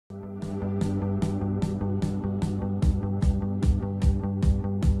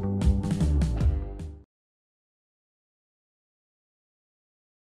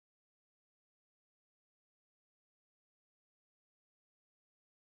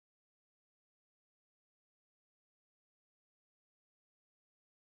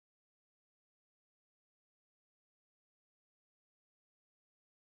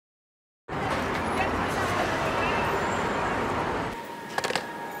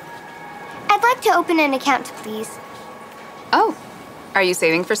like to open an account, please. Oh, are you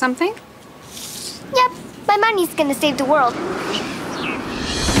saving for something? Yep, my money's gonna save the world.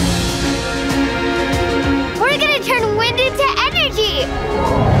 We're gonna turn wind into energy!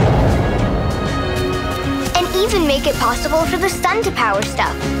 And even make it possible for the sun to power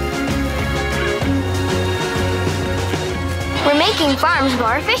stuff. We're making farms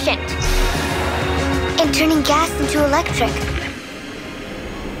more efficient. And turning gas into electric.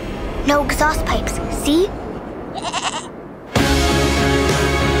 No exhaust pipes, see?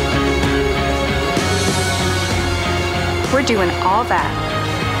 We're doing all that.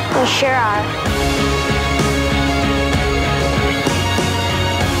 We sure are.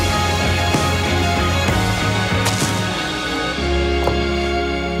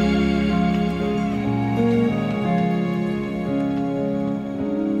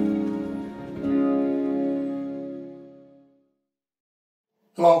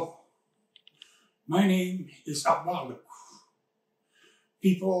 Hello, my name is Abbaluk.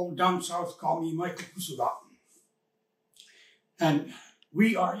 People down south call me Michael Kusugak. And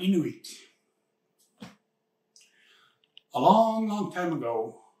we are Inuit. A long, long time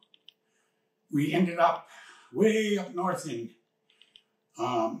ago, we ended up way up north in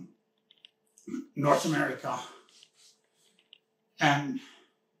North America. And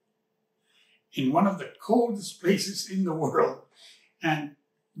in one of the coldest places in the world. And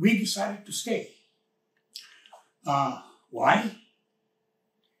we decided to stay. Why?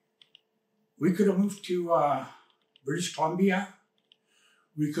 We could have moved to British Columbia.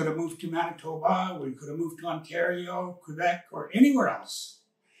 We could have moved to Manitoba. We could have moved to Ontario, Quebec, or anywhere else.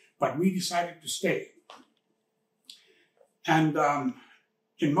 But we decided to stay. And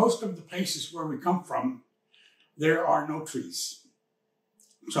in most of the places where we come from, there are no trees.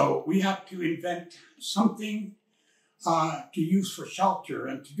 So we had to invent something to use for shelter.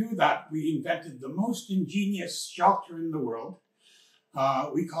 And to do that, we invented the most ingenious shelter in the world.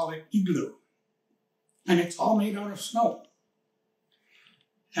 We call it igloo. And it's all made out of snow.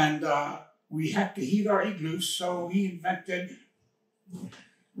 And we had to heat our igloos, so we invented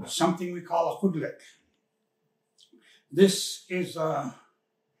something we call a hoodlik. This is a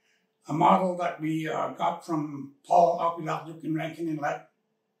model that we got from Paul Alpiladuk in Rankin Inlet.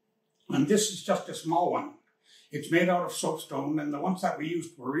 And this is just a small one. It's made out of soapstone, and the ones that we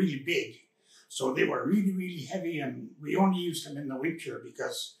used were really big. So they were really, really heavy, and we only used them in the winter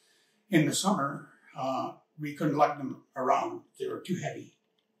because in the summer, we couldn't lug them around. They were too heavy.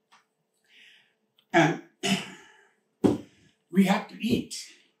 And we had to eat.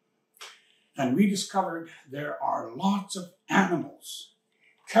 And we discovered there are lots of animals.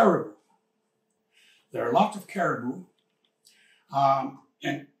 Caribou. There are lots of caribou.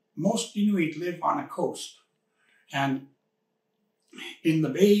 And most Inuit live on a coast. And in the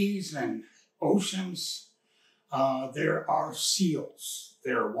bays and oceans, there are seals,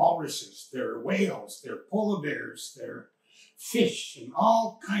 there are walruses, there are whales, there are polar bears, there are fish, and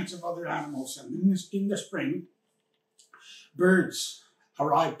all kinds of other animals. And in the spring, birds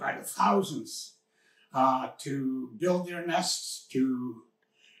arrive by the thousands to build their nests, to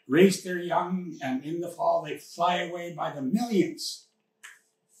raise their young, and in the fall, they fly away by the millions.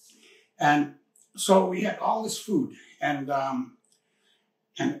 And so we had all this food, and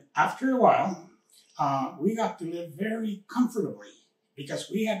after a while, we got to live very comfortably because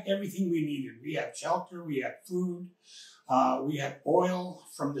we had everything we needed. We had shelter, we had food, we had oil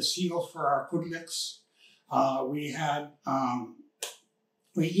from the seals for our hoodliks. We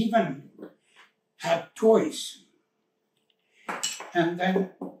even had toys. And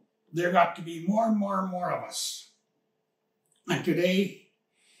then there got to be more and more and more of us. And today,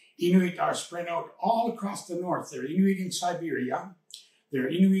 Inuit are spread out all across the north. They're Inuit in Siberia, they're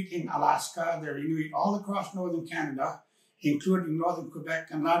Inuit in Alaska, they're Inuit all across northern Canada, including northern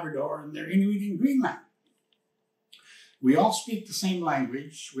Quebec and Labrador, and they're Inuit in Greenland. We all speak the same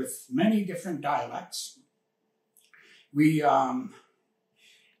language with many different dialects. We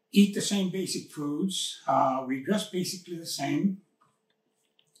eat the same basic foods. We dress basically the same.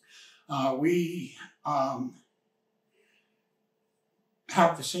 We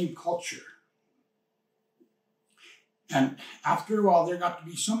have the same culture. And after a while, there got to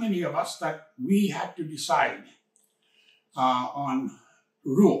be so many of us that we had to decide on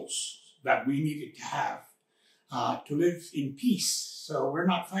rules that we needed to have to live in peace. So we're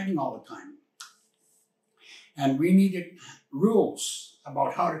not fighting all the time. And we needed rules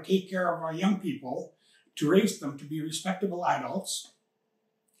about how to take care of our young people, to raise them to be respectable adults.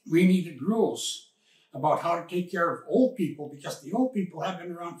 We needed rules about how to take care of old people, because the old people have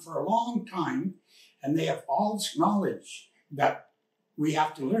been around for a long time and they have all this knowledge that we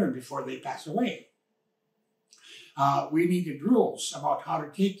have to learn before they pass away. We needed rules about how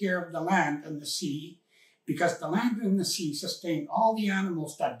to take care of the land and the sea, because the land and the sea sustain all the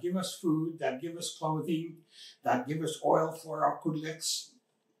animals that give us food, that give us clothing, that give us oil for our kudlets.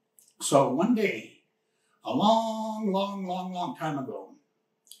 So one day, a long time ago,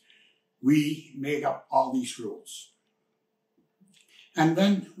 we made up all these rules. And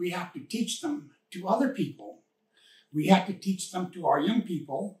then we have to teach them to other people. We had to teach them to our young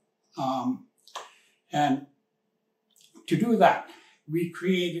people. And to do that, we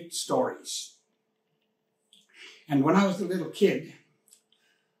created stories. And when I was a little kid,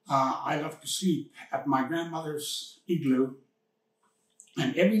 I loved to sleep at my grandmother's igloo.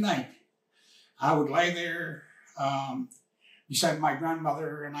 And every night, I would lie there beside my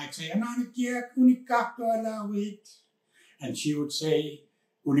grandmother, and I'd say, "Ananikia, kunikakto alawit." And she would say,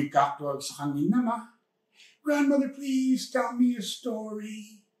 "Kunikakto sa kaninama." "Grandmother, please tell me a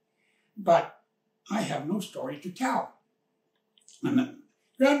story." But I have no story to tell. And then,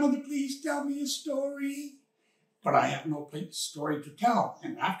 "Grandmother, please tell me a story." But I have no story to tell.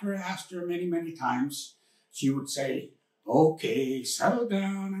 And after I asked her many times, she would say, "Okay, settle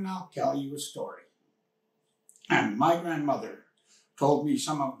down and I'll tell you a story." And my grandmother told me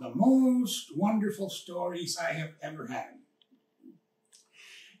some of the most wonderful stories I have ever had.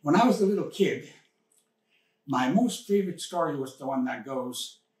 When I was a little kid, my most favorite story was the one that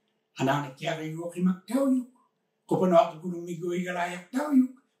goes, "Ananikyari yoki magtawyuk, kupano gunung migoy galayak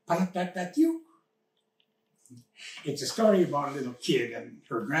tawyuk, palatatatayuk." It's a story about a little kid and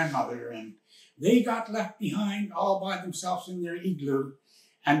her grandmother, and they got left behind all by themselves in their igloo,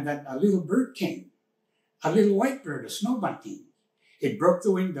 and then a little bird came, a little white bird, a snow bunting. It broke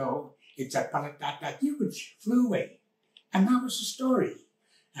the window, it said palatatatayuk, which flew away. And that was the story.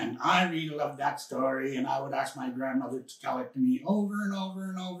 And I really loved that story, and I would ask my grandmother to tell it to me over and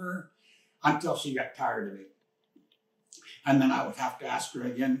over until she got tired of it. And then I would have to ask her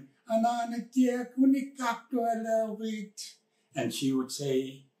again, "Ananikia, kunikakto alawit." And she would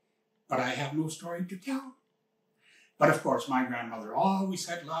say, "But I have no story to tell." But of course, my grandmother always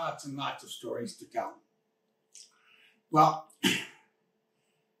had lots and lots of stories to tell. Well,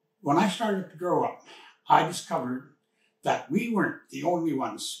 when I started to grow up, I discovered that we weren't the only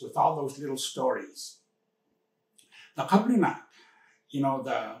ones with all those little stories. The Kablunat,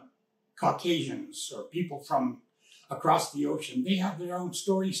 the Caucasians or people from across the ocean, they have their own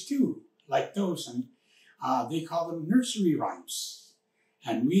stories too, like those, and they call them nursery rhymes.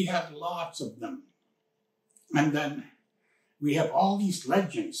 And we had lots of them. And then we have all these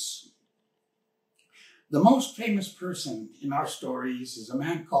legends. The most famous person in our stories is a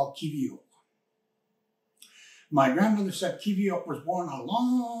man called Kiviok. My grandmother said Kiviok was born a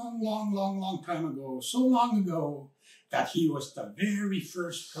long time ago, so long ago that he was the very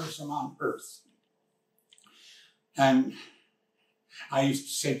first person on earth. And I used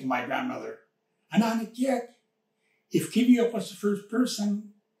to say to my grandmother, "Ananikyek, if Kiviok was the first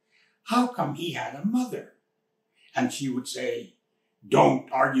person, how come he had a mother?" And she would say, "Don't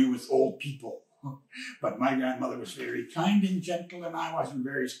argue with old people." But my grandmother was very kind and gentle, and I wasn't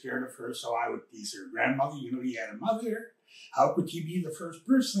very scared of her, so I would tease her, "Grandmother, he had a mother. How could he be the first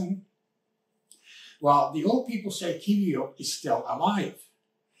person?" Well, the old people say Kiviok is still alive,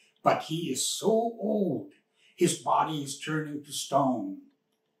 but he is so old, his body is turning to stone.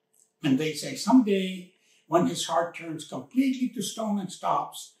 And they say someday, when his heart turns completely to stone and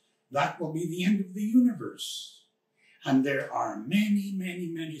stops, that will be the end of the universe. And there are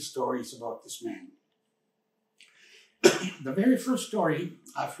many stories about this man. The very first story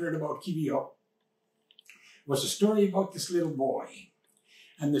I've heard about Kiviok was a story about this little boy.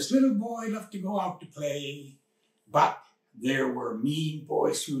 And this little boy loved to go out to play, but there were mean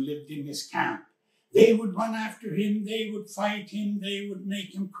boys who lived in his camp. They would run after him, they would fight him, they would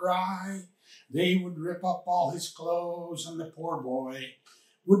make him cry, they would rip up all his clothes, and the poor boy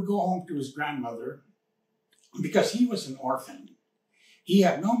would go home to his grandmother because he was an orphan. He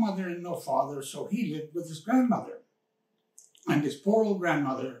had no mother and no father, so he lived with his grandmother. And his poor old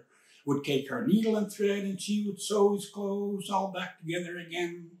grandmother would take her needle and thread, and she would sew his clothes all back together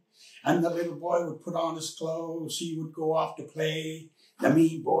again. And the little boy would put on his clothes, he would go off to play. The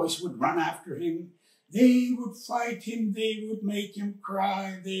mean boys would run after him. They would fight him, they would make him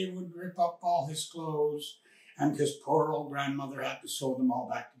cry, they would rip up all his clothes, and his poor old grandmother had to sew them all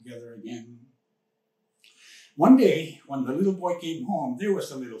back together again. One day, when the little boy came home, there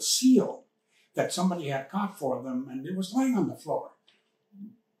was a little seal that somebody had caught for them, and it was lying on the floor.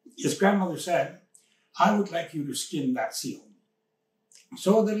 His grandmother said, "I would like you to skin that seal."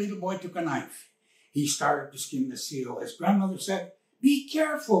 So the little boy took a knife. He started to skin the seal. His grandmother said, be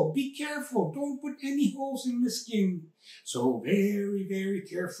careful, don't put any holes in the skin. So very, very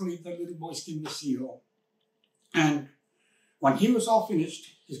carefully the little boy skinned the seal. And when he was all finished,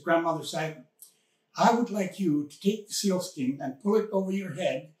 his grandmother said, I would like you to take the seal skin and pull it over your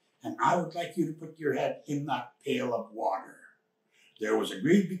head, and I would like you to put your head in that pail of water. There was a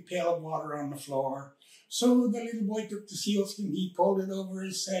great big pail of water on the floor. So the little boy took the seal skin, he pulled it over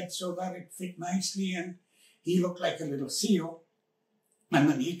his head so that it fit nicely, and he looked like a little seal. And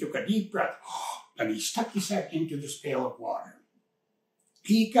then he took a deep breath, and he stuck his head into this pail of water.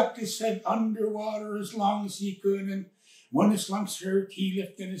 He kept his head underwater as long as he could, and when his lungs hurt, he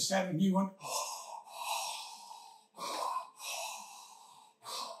lifted his head and he went,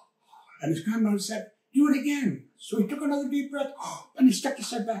 and his grandmother said, do it again. So he took another deep breath, and he stuck his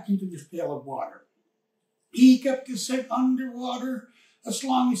head back into this pail of water. He kept his head underwater as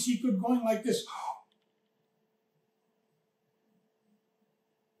long as he could, going like this.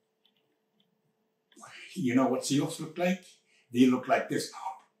 You know what seals look like? They look like this.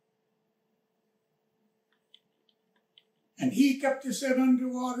 And he kept his head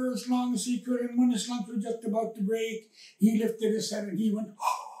underwater as long as he could, and when his lungs were just about to break, he lifted his head and he went,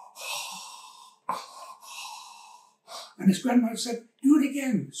 and his grandmother said, do it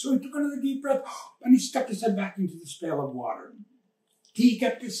again. So he took another deep breath, and he stuck his head back into this pail of water. He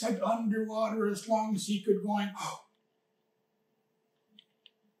kept his head underwater as long as he could, going,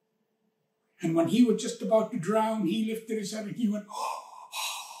 and when he was just about to drown, he lifted his head and he went,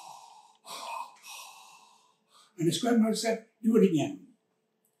 and his grandmother said, do it again.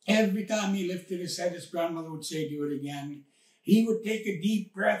 Every time he lifted his head, his grandmother would say, do it again. He would take a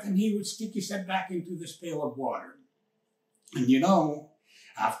deep breath and he would stick his head back into this pail of water. And you know,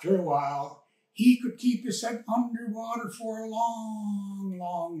 after a while, he could keep his head underwater for a long,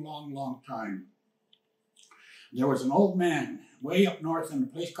 long, long, long time. There was an old man way up north in a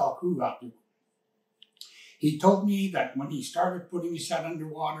place called Kusugak. He told me that when he started putting his head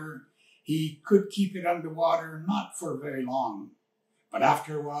underwater, he could keep it underwater, not for very long, but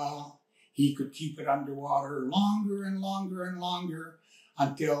after a while, he could keep it underwater longer and longer and longer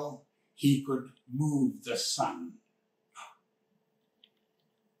until he could move the sun.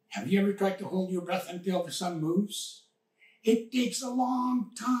 Have you ever tried to hold your breath until the sun moves? It takes a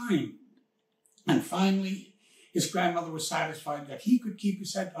long time. And finally, his grandmother was satisfied that he could keep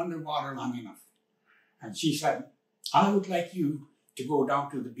his head underwater long enough. And she said, I would like you to go down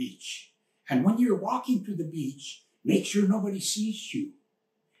to the beach. And when you're walking to the beach, make sure nobody sees you.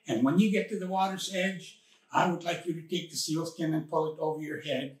 And when you get to the water's edge, I would like you to take the sealskin and pull it over your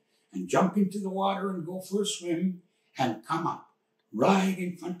head and jump into the water and go for a swim and come up right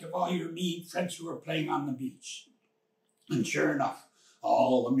in front of all your mean friends who are playing on the beach. And sure enough,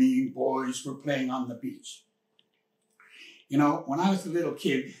 all the mean boys were playing on the beach. You know, when I was a little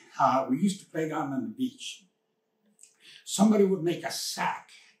kid, we used to play down on the beach. Somebody would make a sack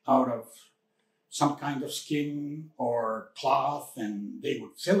out of some kind of skin or cloth, and they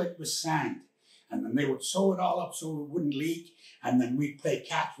would fill it with sand. And then they would sew it all up so it wouldn't leak, and then we'd play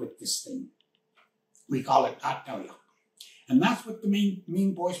catch with this thing. We call it atayak. And that's what the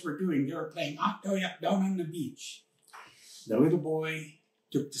mean boys were doing. They were playing atayak down on the beach. The little boy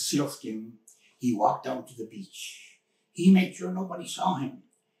took the sealskin. He walked down to the beach. He made sure nobody saw him.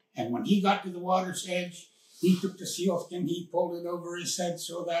 And when he got to the water's edge, he took the sealskin, he pulled it over his head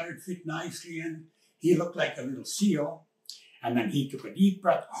so that it fit nicely, and he looked like a little seal. And then he took a deep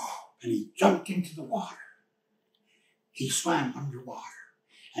breath, and he jumped into the water. He swam underwater,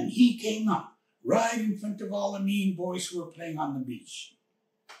 and he came up right in front of all the mean boys who were playing on the beach.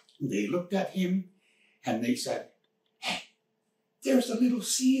 They looked at him, and they said, hey, there's a little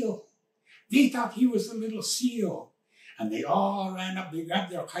seal. They thought he was a little seal. And they all ran up, they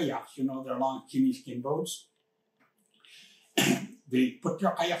grabbed their kayaks, you know, their long skinny skin boats. They put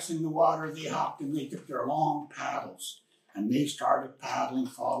their kayaks in the water, they hopped, and they took their long paddles. And they started paddling,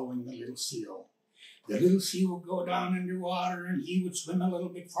 following the little seal. The little seal would go down underwater, and he would swim a little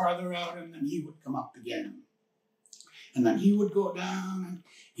bit farther out, and then he would come up again. And then he would go down, and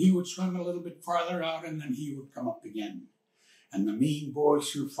he would swim a little bit farther out, and then he would come up again. And the mean boys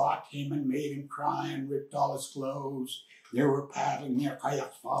who fought him and made him cry and ripped all his clothes, they were paddling their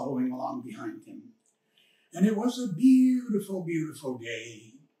kayaks following along behind him. And it was a beautiful, beautiful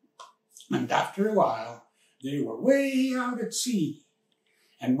day. And after a while, they were way out at sea.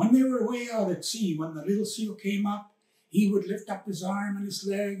 And when they were way out at sea, when the little seal came up, he would lift up his arm and his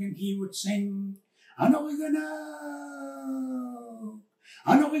leg and he would sing, Anawigana,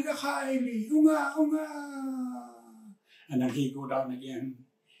 Anawiga Haili, Unga, Unga. And then he'd go down again.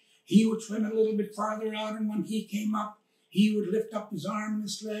 He would swim a little bit farther out, and when he came up, he would lift up his arm and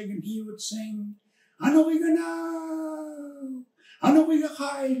his leg and he would sing, "Ano we gonna, ano we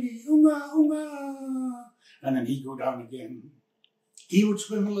gakaili, unga, unga." And then he'd go down again. He would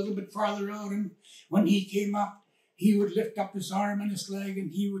swim a little bit farther out, and when he came up, he would lift up his arm and his leg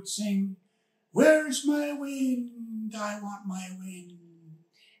and he would sing, "Where's my wind? I want my wind."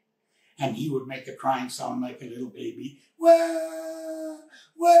 And he would make a crying sound like a little baby. Wah,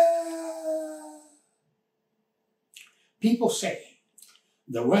 wah. People say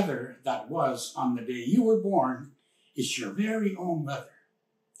the weather that was on the day you were born is your very own weather.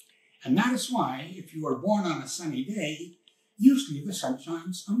 And that is why, if you are born on a sunny day, usually the sun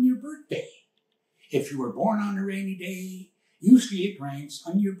shines on your birthday. If you were born on a rainy day, usually it rains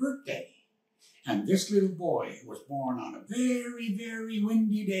on your birthday. And this little boy was born on a very, very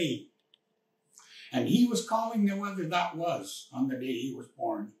windy day. And he was calling the weather that was on the day he was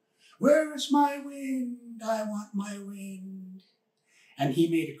born, "Where is my wind? I want my wind." And he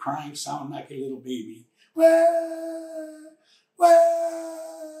made a crying sound like a little baby. Wah,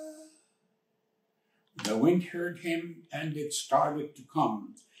 wah. The wind heard him and it started to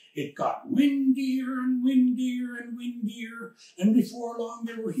come. It got windier and windier and windier, and before long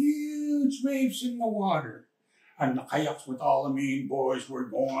there were huge waves in the water. And the kayaks with all the main boys were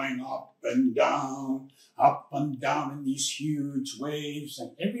going up and down in these huge waves.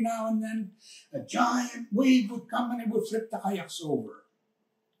 And every now and then, a giant wave would come and it would flip the kayaks over.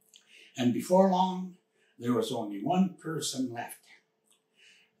 And before long, there was only one person left.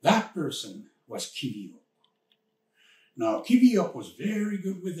 That person was Kiviok. Now, Kiviok was very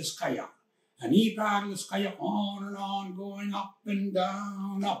good with his kayak. And he paddled his kayak on and on, going up and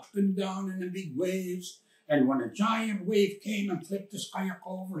down in the big waves. And when a giant wave came and flipped his kayak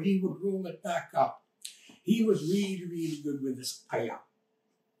over, he would roll it back up. He was really, really good with his kayak.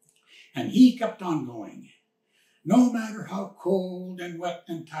 And he kept on going. No matter how cold and wet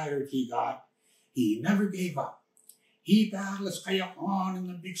and tired he got, he never gave up. He paddled his kayak on in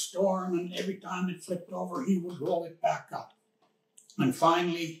the big storm, and every time it flipped over, he would roll it back up. And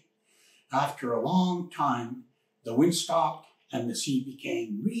finally, after a long time, the wind stopped and the sea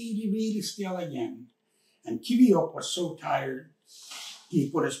became really, really still again. And Kiviok was so tired,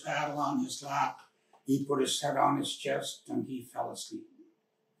 he put his paddle on his lap, he put his head on his chest, and he fell asleep.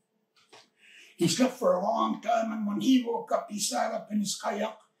 He slept for a long time, and when he woke up, he sat up in his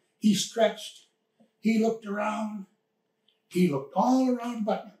kayak, he stretched, he looked around, he looked all around,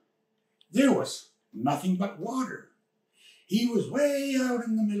 but there was nothing but water. He was way out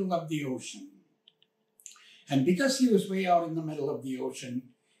in the middle of the ocean. And because he was way out in the middle of the ocean,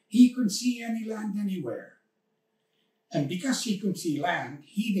 he couldn't see any land anywhere. And because he couldn't see land,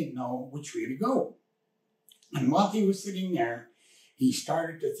 he didn't know which way to go. And while he was sitting there, he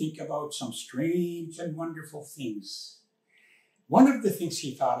started to think about some strange and wonderful things. One of the things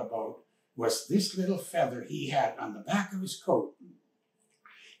he thought about was this little feather he had on the back of his coat.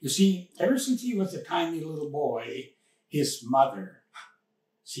 You see, ever since he was a tiny little boy, his mother,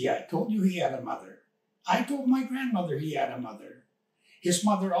 see, I told you he had a mother. I told my grandmother he had a mother. His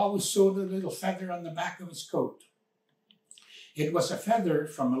mother always sewed a little feather on the back of his coat. It was a feather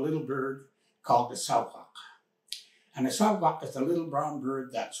from a little bird called a saugak. And a saugak is a little brown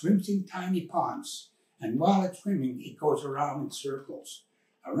bird that swims in tiny ponds. And while it's swimming, it goes around in circles.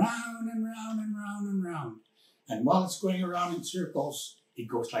 Around and round and round and round. And while it's going around in circles, it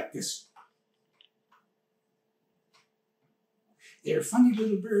goes like this. They're funny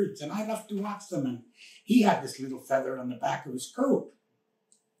little birds, and I love to watch them. And he had this little feather on the back of his coat.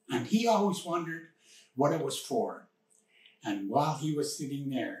 And he always wondered what it was for. And while he was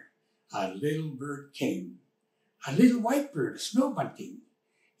sitting there, a little bird came. A little white bird, a snow bunting.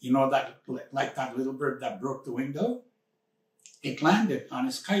 You know, that like that little bird that broke the window? It landed on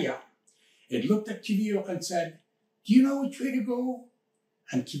his kayak. It looked at Kiviok and said, "Do you know which way to go?"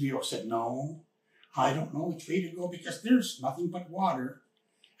 And Kiviok said, "No, I don't know which way to go because there's nothing but water."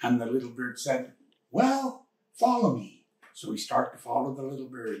 And the little bird said, "Well, follow me." So he started to follow the little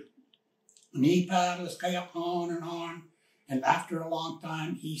bird. And he paddled his kayak on, and after a long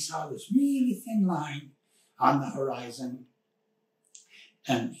time, he saw this really thin line on the horizon.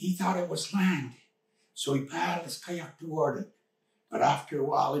 And he thought it was land. So he paddled his kayak toward it. But after a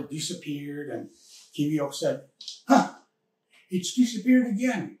while, it disappeared, and Kiviok said, "It's disappeared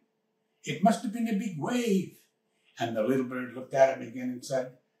again. It must have been a big wave." And the little bird looked at him again and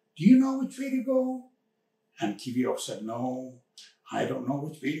said, "Do you know which way to go?" And Kiviok said, "No, I don't know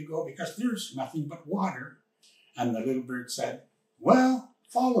which way to go because there's nothing but water." And the little bird said, "Well,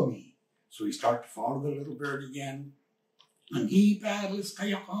 follow me." So he started to follow the little bird again. And he paddled his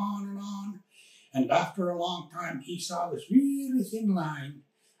kayak on, And after a long time, he saw this really thin line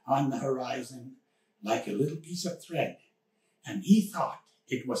on the horizon, like a little piece of thread. And he thought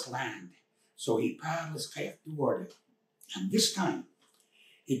it was land. So he paddled his kayak toward it. And this time,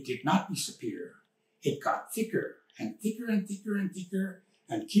 it did not disappear. It got thicker and thicker and thicker and thicker.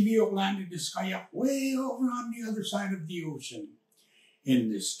 And Kivio landed his kayak way over on the other side of the ocean in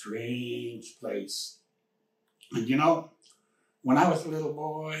this strange place. And you know, when I was a little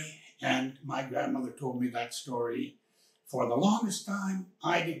boy and my grandmother told me that story, for the longest time,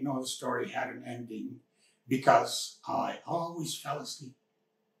 I didn't know the story had an ending because I always fell asleep.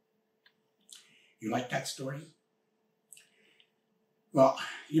 You like that story? Well,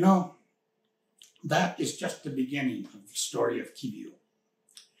 you know, that is just the beginning of the story of Kivio.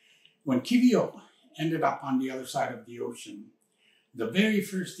 When Kivio ended up on the other side of the ocean, the very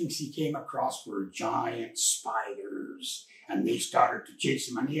first things he came across were giant spiders, and they started to chase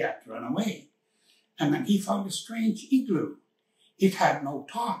him, and he had to run away. And then he found a strange igloo. It had no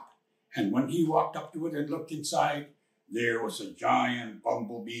top, and when he walked up to it and looked inside, there was a giant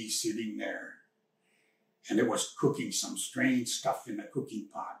bumblebee sitting there. And it was cooking some strange stuff in a cooking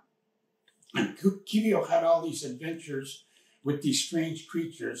pot. And Kivio had all these adventures with these strange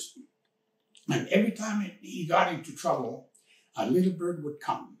creatures. And every time he got into trouble, a little bird would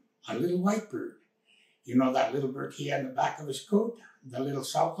come, a little white bird. You know that little bird he had in the back of his coat, the little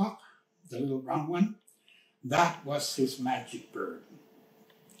sauhawk, the little brown one? That was his magic bird.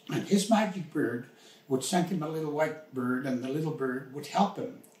 And his magic bird would send him a little white bird, and the little bird would help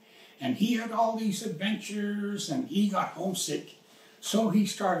him. And he had all these adventures, and he got homesick, so he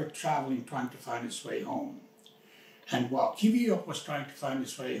started traveling, trying to find his way home. And while Kivio was trying to find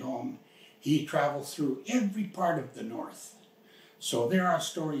his way home, he traveled through every part of the north. So there are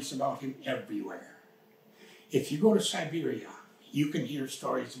stories about him everywhere. If you go to Siberia, you can hear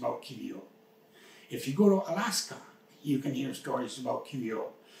stories about Kivio. If you go to Alaska, you can hear stories about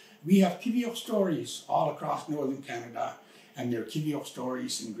Kivio. We have Kivio stories all across northern Canada, and there are Kivio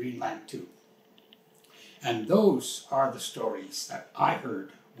stories in Greenland too. And those are the stories that I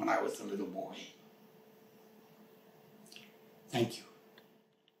heard when I was a little boy. Thank you.